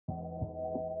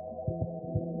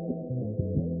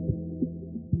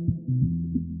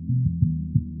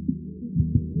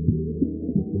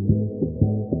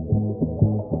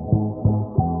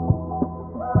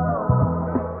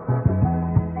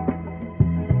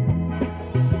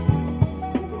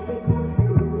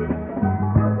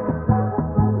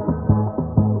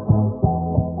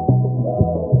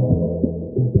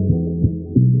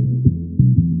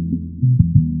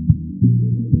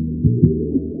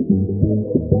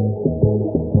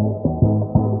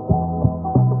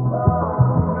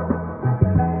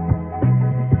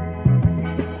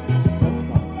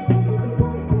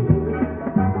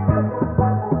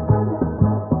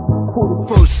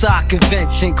ROQSA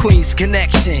convention, Queens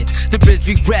connection. The bridge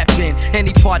we reppin'.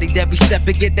 Any party that we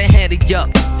steppin', get the handy up.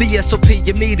 The SOP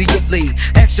immediately.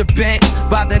 Extra bent,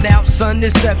 bout it out, son,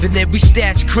 it's evident. We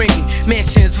stash cream,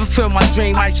 mansions fulfill my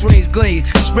dream. Ice rings gleam,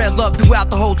 spread love throughout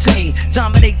the whole team.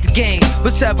 Dominate the game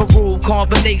with several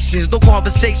combinations. No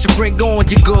conversation, bring on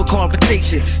your good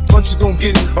competition. Once you gon'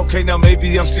 get it, okay, now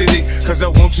maybe I'm silly, cause I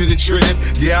want you to trip.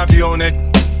 Yeah, I be on that.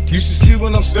 You should see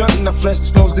when I'm stunting, I flash the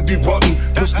stones to be wanting.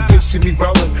 Push the whip, see me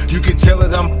rolling, you can tell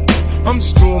that I'm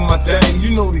just doing my thing.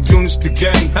 You know the units, the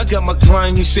gang. I got my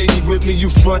grind, you say you with me, you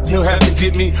front, you'll have to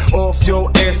get me off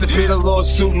your ass and pay the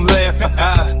lawsuit and laugh.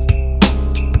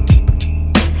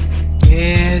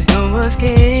 There's no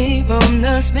escape from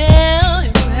the spell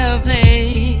you have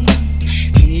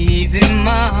placed deep in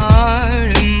my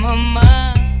heart and my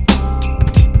mind.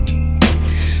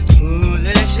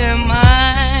 Foolish am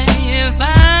I if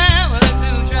I was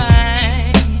to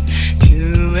try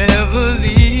to ever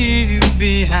leave you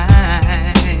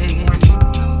behind.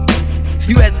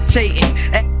 You hesitating,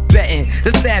 betting,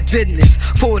 it's bad business.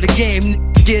 For the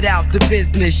game, get out the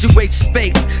business. You waste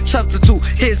space, substitute,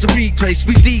 here's a replace.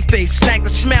 We deface, smack the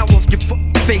smile off your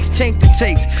face. Change the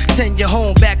taste, send you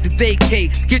home back to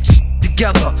vacate. Get your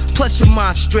together, plus your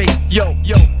mind straight. Yo,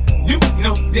 yo. You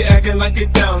know you're acting like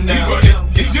it down now.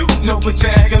 You know but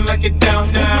you're acting like it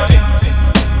down now.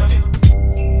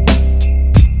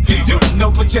 You know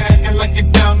but you're acting like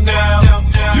it down now.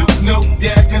 You know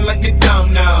you're acting like it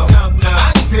down now.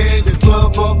 I tell the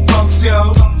club up folks,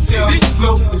 yo, this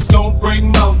flow is gon'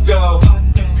 bring more dough.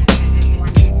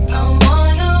 I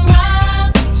wanna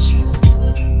ride with you,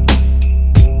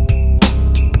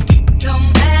 no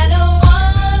matter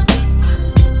what we do.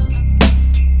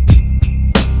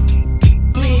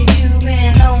 With you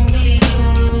and only you,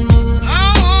 I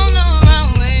wanna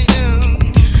ride with you.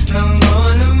 I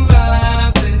wanna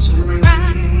ride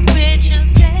with you,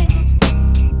 babe.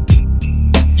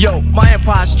 Yo, my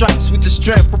empire strikes with the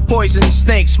strength of poison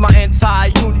snakes. My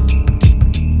entire unit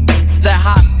at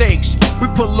high stakes. We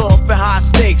pull off at high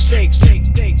stakes.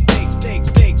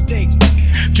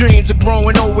 Dreams of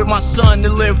growing old with my son to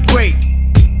live great.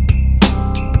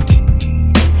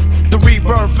 The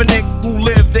rebirth of Nick who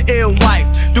lived the ill life.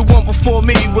 The one before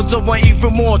me was the one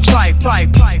even more trife.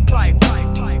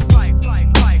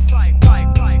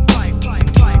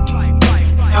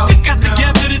 We got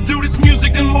together to do this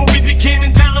music, the more we became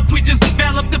enveloped, we just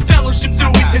developed the fellowship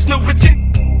through it. It's no pretend.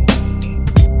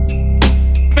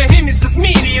 For him it's just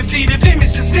media, see the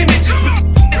image, just images.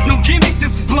 There's no gimmicks,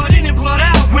 this is blood in and blood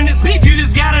out. When it's beef, you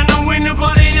just gotta know when the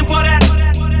blood in and blood out.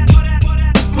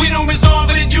 We don't resolve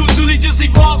it, it usually just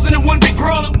evolves into one big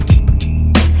problem.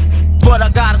 But I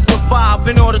gotta survive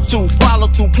in order to follow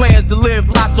through plans to live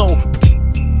lotto.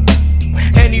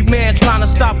 Any man trying to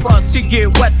stop us, he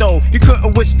get wet though. You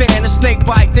couldn't withstand a snake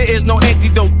bite, there is no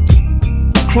antidote.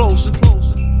 Closer,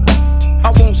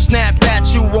 I won't snap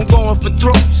at you, I'm going for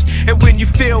throats. And when you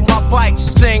feel my bite, you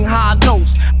sing high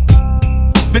notes.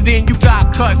 But then you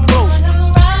got cut close.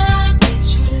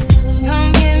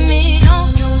 Come give me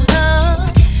all your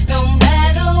love, no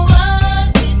matter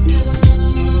what we do.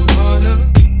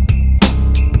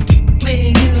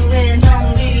 With you and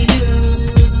only you,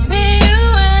 with you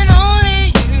and only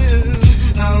you.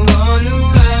 I wanna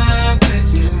ride with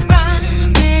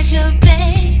you,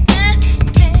 baby.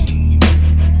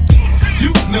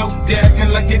 You know they're acting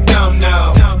like it down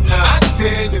now. I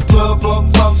tell the club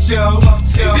up folks, yo,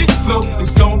 this flow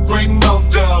is gon' bring more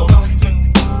dough.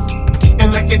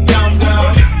 And like it down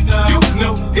now, you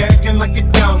know they're acting like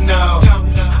it down now.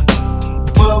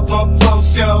 Club up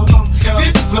folks, yo,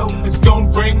 this flow is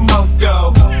gon' bring more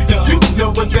dough. You know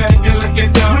what they're acting like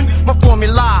it down. My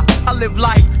formula, I live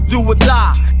life, do or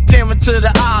die. Staring to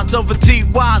the eyes of a deep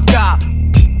wise guy.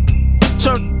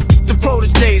 Turn the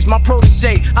proteges, my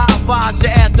protege. I advise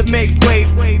your ass to make way.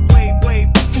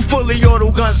 For fully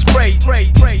auto gun spray.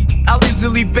 I'll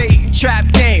easily bait and trap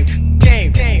game.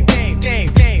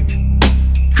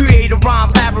 Create a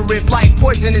rhyme labyrinth like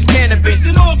poisonous cannabis.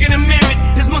 It's an organ of merit,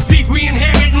 this must beef we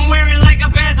inherit. And wear it like a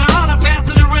panther, I'll pass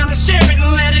it around and share it.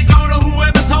 And let it go to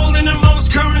whoever's holding the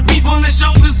most current beef on their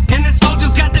shoulders. And the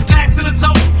soldiers got their backs to the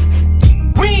toe.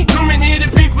 We ain't coming here to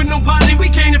beef with nobody, we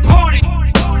came to party.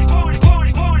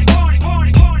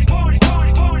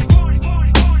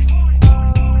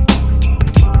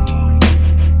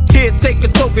 Here, take a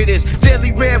toke of this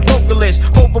daily rare vocalist.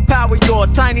 Overpower your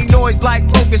tiny noise like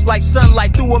locusts, like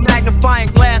sunlight through a magnifying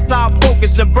glass. I'll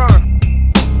focus and burn.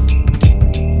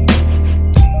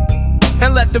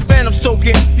 And let the venom soak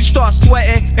in. You start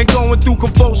sweating and going through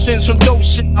convulsions from dope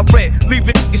shit I read. Leave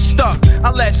it stuck,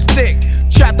 I let stick.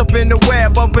 Trapped up in the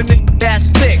web of a nigga that's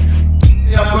sick.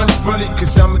 I run it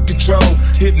cause I'm in control.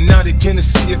 Hypnotic,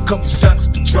 Tennessee, a couple shots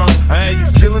of Patron. I ain't you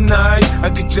feeling alright? I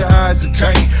get your eyes a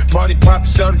kite. Party pop,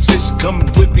 shawty said she coming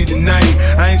with me tonight.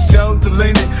 I ain't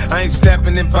self-deleted, I ain't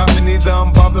snapping and popping either.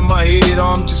 I'm bobbing my head or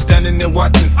I'm just standing there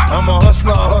watching. I'm a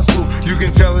hustler, I hustle. You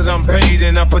can tell that I'm paid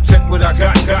and I protect what I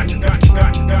got.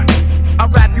 I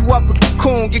wrap you up with a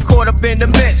cocoon, get caught up in the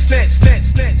mist.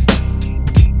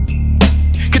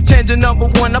 Contender number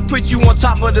one, I put you on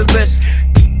top of the list.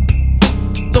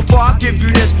 So far I give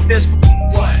you this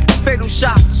fatal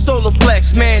shot to solar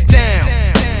flex, man down.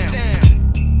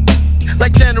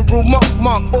 Like General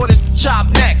Monk orders to chop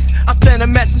next. I send a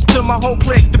message to my whole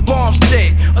clique, the bomb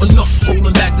shit. Enough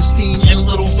holding back the steam and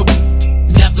little for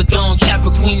Dapper Dawn,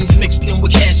 Kappa Queens mixed in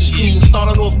with Cassius Dream.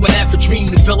 Started off with half a dream,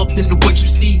 developed into what you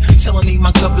see. Telling me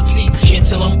my cup of tea, can't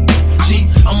tell I'm G.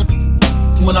 I'm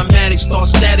when I'm mad, it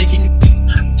starts static and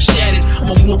shattered. I'm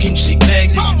a walking chick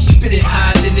magnet, spit it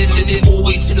high, lit it,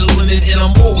 always to the limit, and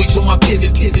I'm always on my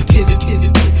pivot.